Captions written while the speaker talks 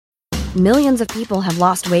Millions of people have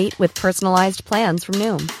lost weight with personalized plans from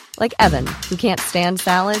Noom. Like Evan, who can't stand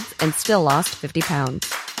salads and still lost 50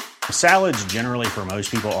 pounds. Salads generally for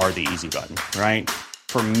most people are the easy button, right?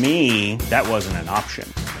 For me, that wasn't an option.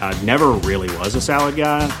 I never really was a salad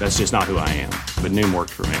guy. That's just not who I am. But Noom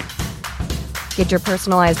worked for me. Get your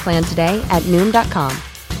personalized plan today at Noom.com.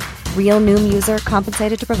 Real Noom user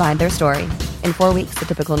compensated to provide their story. In 4 weeks, the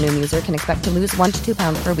typical Noom user can expect to lose 1 to 2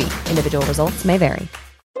 pounds per week. Individual results may vary.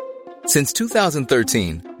 Since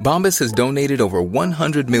 2013, Bombas has donated over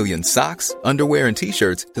 100 million socks, underwear, and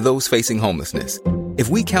T-shirts to those facing homelessness. If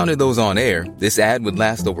we counted those on air, this ad would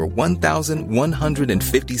last over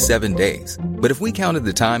 1,157 days. But if we counted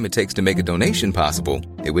the time it takes to make a donation possible,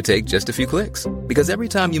 it would take just a few clicks. Because every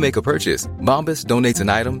time you make a purchase, Bombas donates an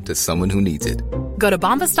item to someone who needs it. Go to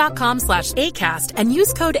bombas.com/ACAST and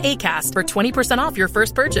use code ACAST for 20% off your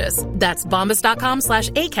first purchase. That's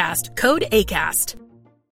bombas.com/ACAST, code ACAST.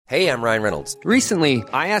 Hey, I'm Ryan Reynolds. Recently,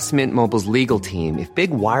 I asked Mint Mobile's legal team if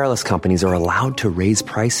big wireless companies are allowed to raise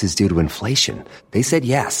prices due to inflation. They said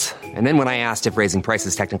yes. And then when I asked if raising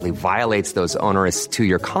prices technically violates those onerous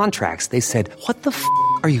 2-year contracts, they said, "What the f***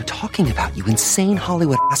 are you talking about, you insane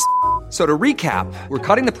Hollywood ass?" So to recap, we're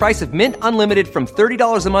cutting the price of Mint Unlimited from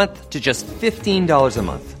 $30 a month to just $15 a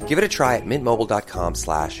month. Give it a try at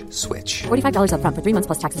mintmobile.com/switch. $45 up front for 3 months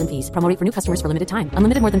plus taxes and fees. Promo rate for new customers for limited time.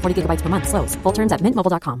 Unlimited more than 40 gigabytes per month. Slows full terms at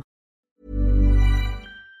mintmobile.com.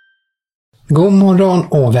 God morgon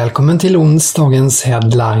och välkommen till onsdagens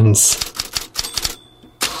headlines.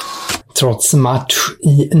 Trots match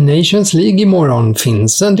i Nations League imorgon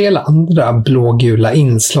finns en del andra blågula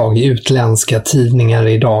inslag i utländska tidningar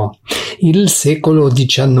idag. Il Secolo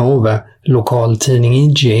XIX, lokaltidning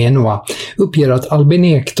i Genua, uppger att Albin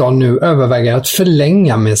Ekdal nu överväger att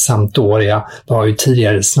förlänga med Sampdoria. Det har ju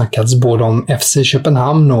tidigare snackats både om FC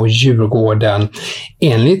Köpenhamn och Djurgården.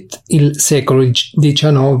 Enligt Il Secolo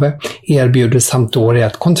XIX erbjuder Sampdoria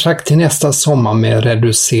ett kontrakt till nästa sommar med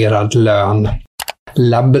reducerad lön.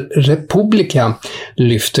 La Repubblica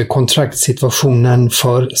lyfter kontraktssituationen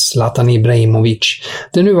för Zlatan Ibrahimovic.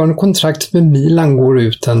 Det nuvarande kontraktet med Milan går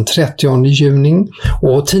ut den 30 juni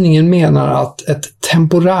och tidningen menar att ett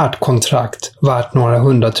temporärt kontrakt värt några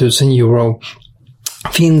 100 000 euro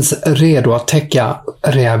finns redo att täcka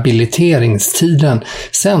rehabiliteringstiden.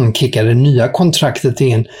 Sen kickar det nya kontraktet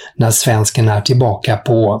in när svensken är tillbaka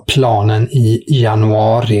på planen i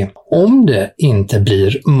januari. Om det inte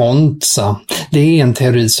blir Monza. Det är en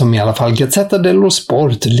teori som i alla fall Gazzetta dello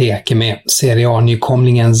Sport leker med. Serie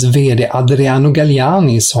A-nykomlingens vd Adriano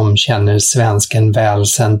Galliani, som känner svensken väl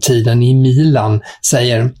sedan tiden i Milan,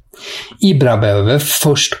 säger: Ibra behöver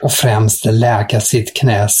först och främst läka sitt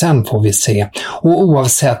knä, sen får vi se. Och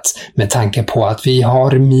oavsett, med tanke på att vi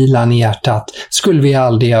har Milan i hjärtat, skulle vi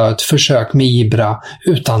aldrig göra ett försök med Ibra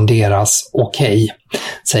utan deras okej,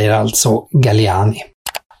 säger alltså Galliani.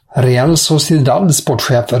 Real Sociedad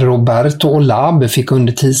sportchef Roberto Olabe fick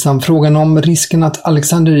under tisdagen frågan om risken att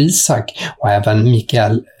Alexander Isak och även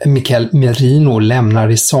Mikel Merino lämnar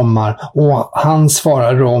i sommar, och han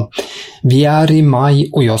svarar då: vi är i maj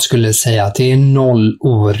och jag skulle säga att det är noll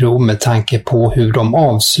oro med tanke på hur de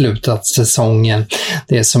avslutat säsongen.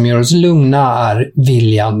 Det som gör oss lugna är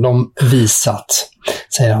viljan de visat,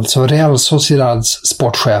 säger alltså Real Sociedads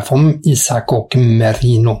sportchef om Isak och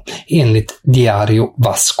Merino enligt Diario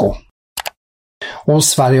Vasco. Och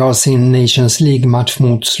Sverige har sin Nations League-match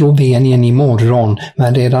mot Slovenien imorgon,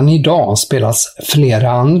 men redan idag spelas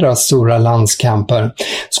flera andra stora landskamper.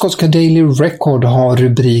 Skotska Daily Record har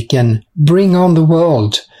rubriken Bring on the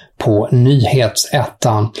World på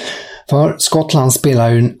nyhetsettan. För Skottland spelar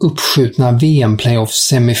ju den uppskjutna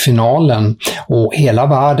VM-playoff-semifinalen och hela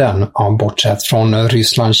världen, bortsett från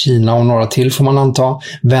Ryssland, Kina och några till får man anta,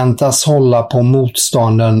 väntas hålla på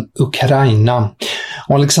motstånden Ukraina.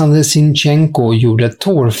 Alexander Zinchenko gjorde ett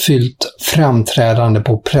tårfyllt framträdande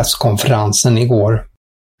på presskonferensen igår.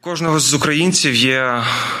 Кожного з українців є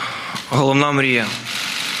головна мрія.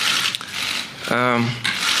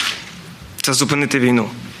 Це зупинити війну.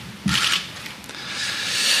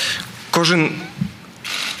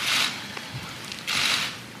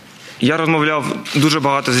 Я розмовляв дуже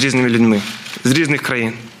багато з різними людьми, з різних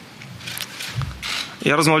країн.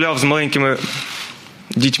 Я розмовляв з маленькими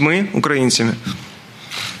дітьми, українцями.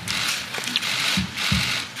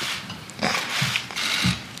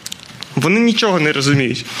 Вони нічого не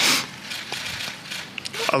розуміють.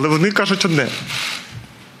 Але вони кажуть одне.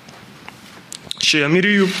 Що я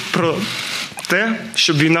мрію про те,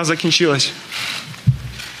 щоб війна закінчилась.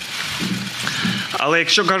 Але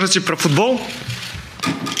якщо кажучи про футбол,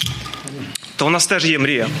 то у нас теж є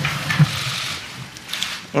мрія.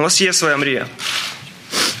 У нас є своя мрія.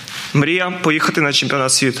 мрія поїхати на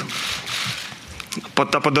чемпіонат світу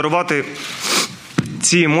та подарувати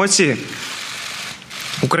ці емоції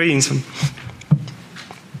українцям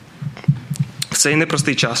в цей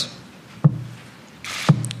непростий час.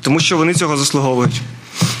 Тому що вони цього заслуговують.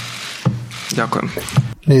 Dякую.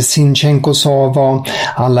 Det Sinchenko sa var: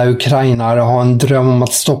 alla ukrainare har en dröm om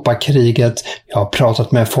att stoppa kriget. Jag har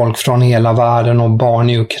pratat med folk från hela världen och barn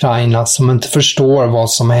i Ukraina som inte förstår vad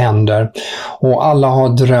som händer. Och alla har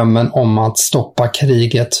drömmen om att stoppa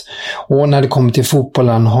kriget. Och när det kommer till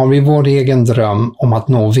fotbollen har vi vår egen dröm om att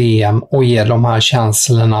nå VM och ge de här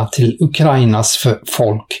känslorna till Ukrainas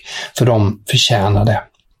folk, för de förtjänar det.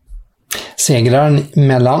 Segraren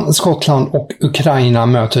mellan Skottland och Ukraina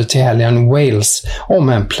möter till helgen Wales om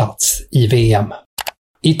en plats i VM.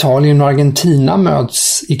 Italien och Argentina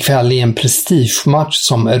möts ikväll i en prestigematch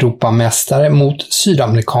som Europamästare mot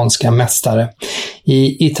sydamerikanska mästare.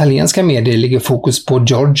 I italienska medier ligger fokus på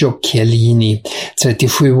Giorgio Chiellini.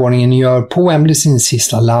 37-åringen gör på Wembley sin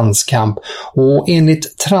sista landskamp, och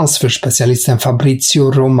enligt transferspecialisten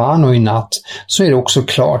Fabrizio Romano i natt så är det också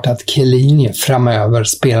klart att Chiellini framöver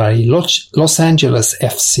spelar i Los Angeles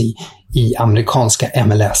FC i amerikanska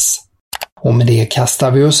MLS. Och med det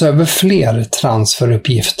kastar vi oss över fler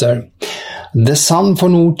transferuppgifter. The Sun får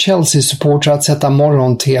nog Chelsea-supportrar att sätta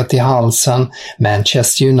morgontet i halsen.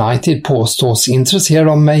 Manchester United påstås intresserad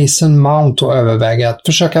av Mason Mount och överväga att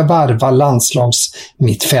försöka varva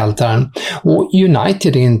landslagsmittfältaren. Och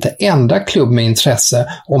United är inte enda klubb med intresse,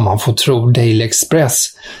 om man får tro Daily Express,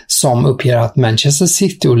 som uppger att Manchester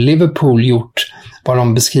City och Liverpool gjort vad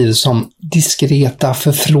de beskriver som diskreta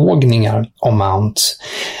förfrågningar om Mount.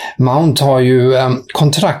 Mount har ju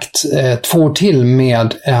kontrakt 2 år till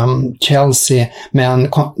med Chelsea, men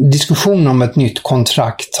diskussion om ett nytt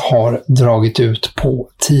kontrakt har dragit ut på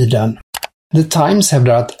tiden. The Times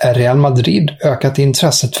hävdar att Real Madrid ökat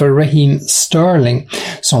intresset för Raheem Sterling,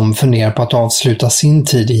 som funderar på att avsluta sin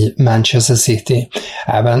tid i Manchester City.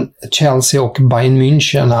 Även Chelsea och Bayern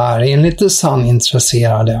München är enligt The Sun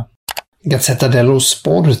intresserade. Gazzetta dello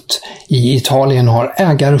Sport i Italien har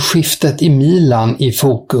ägarskiftet i Milan i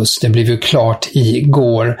fokus. Det blev ju klart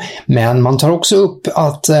igår, men man tar också upp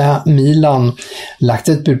att Milan lagt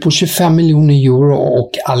ett bud på 25 miljoner euro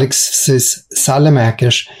och Alexis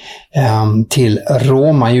Salemakers till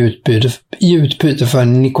Roma i utbyte för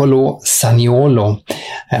Niccolò Zaniolo.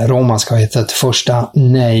 Roma ska ha ett första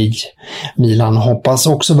nej. Milan hoppas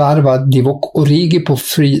också värva Divock Origi på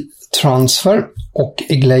free transfer och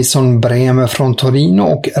Gleison Bremer från Torino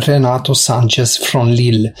och Renato Sanchez från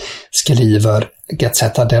Lille, skriver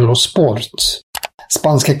Gazzetta dello Sport.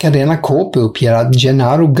 Spanska cadena COPE uppger att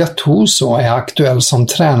Gennaro Gattuso är aktuell som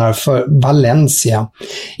tränare för Valencia.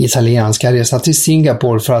 Italienaren ska resa till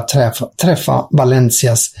Singapore för att träffa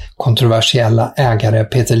Valencias kontroversiella ägare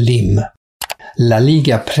Peter Lim. La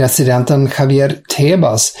Liga-presidenten Javier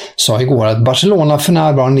Tebas sa igår att Barcelona för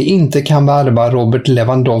närvarande inte kan värva Robert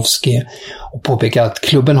Lewandowski och påpekar att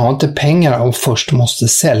klubben har inte pengar och först måste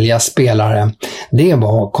sälja spelare. Det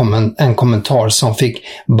var en kommentar som fick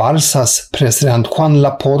Barças president Juan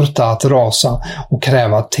Laporta att rasa och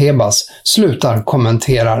kräva att Tebas slutar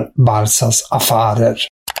kommentera Barças affärer.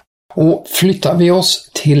 Och flyttar vi oss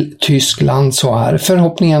till Tyskland så är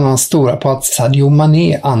förhoppningarna stora på att Sadio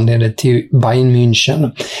Mané anländer till Bayern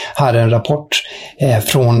München. Här är en rapport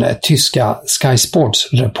från tyska Sky Sports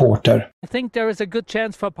reporter. I think there is a good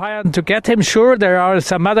chance for Bayern to get him. Sure, there are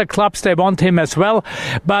some other clubs, they want him as well.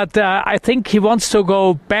 But I think he wants to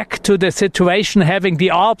go back to the situation, having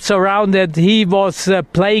the Alps around it. He was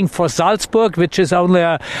playing for Salzburg, which is only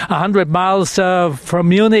 100 miles from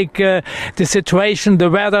Munich. The situation,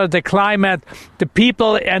 the weather, the climate, the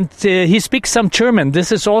people, and he speaks some German.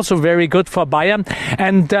 This is also very good for Bayern.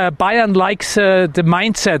 And Bayern likes the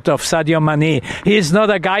mindset of Sadio Mané. He is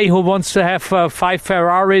not a guy who wants to have 5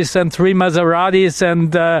 Ferraris and 3 Maseratis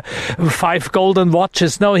and 5 golden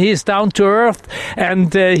watches. No, he is down to earth,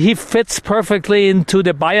 and he fits perfectly into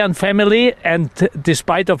the Bayern family, and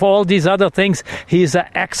despite of all these other things, he is an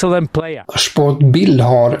excellent player. Sportbild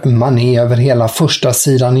har Mané över hela första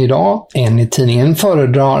sidan idag. Enligt tidningen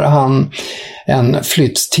föredrar han en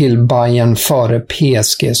flytt till Bayern före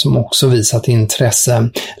PSG, som också visat intresse.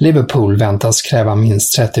 Liverpool väntas kräva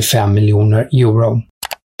minst 35 miljoner euro.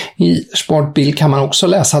 I Sportbild kan man också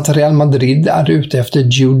läsa att Real Madrid är ute efter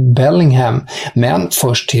Jude Bellingham, men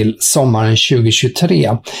först till sommaren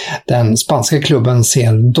 2023. Den spanska klubben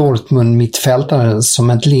ser Dortmund-mittfältaren som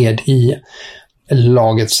ett led i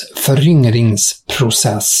lagets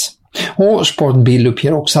föryngringsprocess. Och Sportbild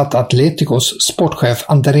uppger också att Atleticos sportchef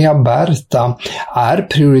Andrea Berta är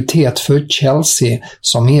prioritet för Chelsea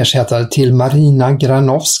som ersättare till Marina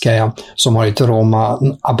Granovskaja som varit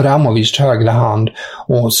Roman Abramovics högra hand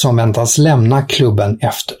och som väntas lämna klubben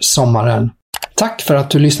efter sommaren. Tack för att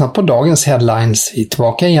du lyssnat på dagens headlines. Vi är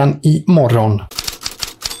tillbaka igen imorgon.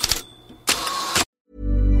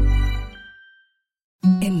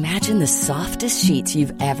 Imagine the softest sheets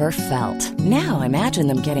you've ever felt. Now imagine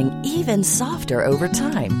them getting even softer over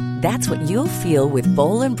time. That's what you'll feel with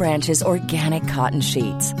Boll & Branch's organic cotton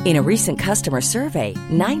sheets. In a recent customer survey,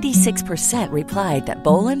 96% replied that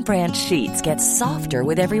Boll & Branch sheets get softer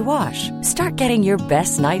with every wash. Start getting your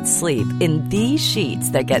best night's sleep in these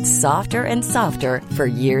sheets that get softer and softer for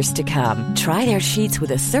years to come. Try their sheets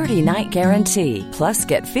with a 30-night guarantee. Plus,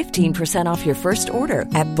 get 15% off your first order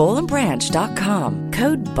at bollandbranch.com.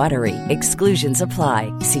 Code BUTTERY. Exclusions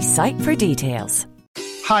apply. See site for details.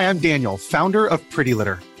 Hi, I'm Daniel, founder of Pretty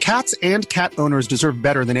Litter. Cats and cat owners deserve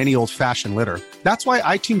better than any old-fashioned litter. That's why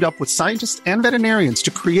I teamed up with scientists and veterinarians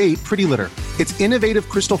to create Pretty Litter. Its innovative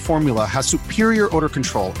crystal formula has superior odor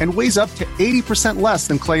control and weighs up to 80% less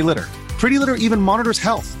than clay litter. Pretty Litter even monitors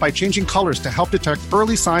health by changing colors to help detect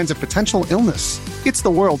early signs of potential illness. It's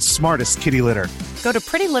the world's smartest kitty litter. Go to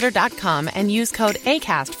prettylitter.com and use code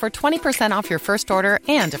ACAST for 20% off your first order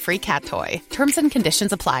and a free cat toy. Terms and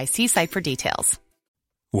conditions apply. See site for details.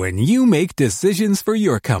 When you make decisions for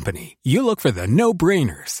your company, you look for the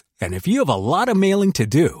no-brainers. And if you have a lot of mailing to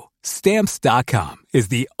do, Stamps.com is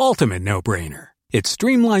the ultimate no-brainer. It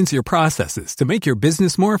streamlines your processes to make your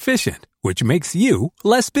business more efficient, which makes you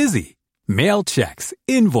less busy. Mail checks,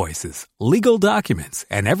 invoices, legal documents,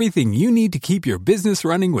 and everything you need to keep your business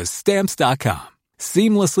running with Stamps.com.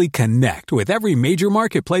 Seamlessly connect with every major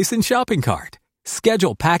marketplace and shopping cart.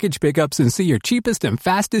 Schedule package pickups and see your cheapest and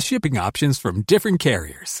fastest shipping options from different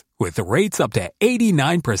carriers. With rates up to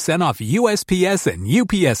 89% off USPS and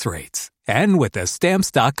UPS rates. And with the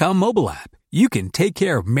Stamps.com mobile app, you can take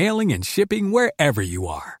care of mailing and shipping wherever you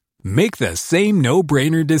are. Make the same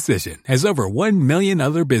no-brainer decision as over 1 million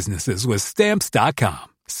other businesses with Stamps.com.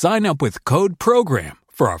 Sign up with code PROGRAM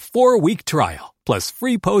for a 4-week trial, plus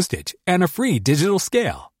free postage and a free digital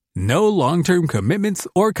scale. No long-term commitments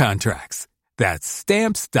or contracts. That's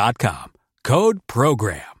Stamps.com. Code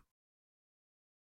PROGRAM.